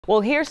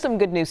Well, here's some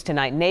good news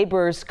tonight.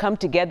 Neighbors come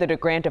together to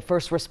grant a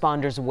first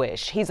responder's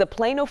wish. He's a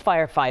Plano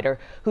firefighter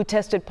who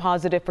tested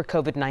positive for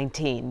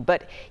COVID-19,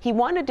 but he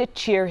wanted to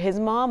cheer his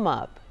mom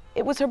up.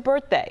 It was her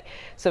birthday,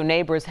 so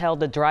neighbors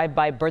held a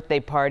drive-by birthday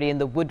party in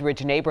the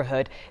Woodridge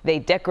neighborhood. They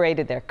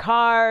decorated their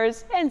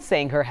cars and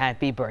sang her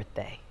happy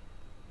birthday.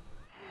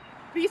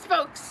 These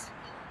folks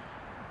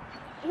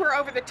were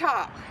over the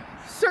top.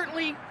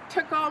 Certainly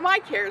took all my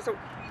cares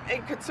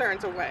and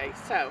concerns away,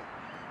 so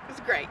it was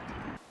great.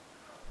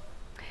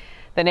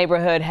 The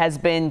neighborhood has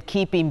been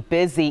keeping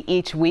busy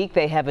each week.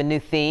 They have a new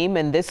theme,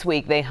 and this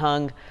week they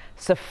hung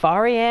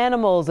safari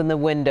animals in the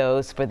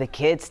windows for the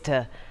kids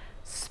to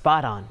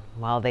spot on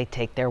while they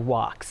take their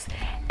walks.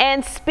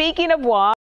 And speaking of walks,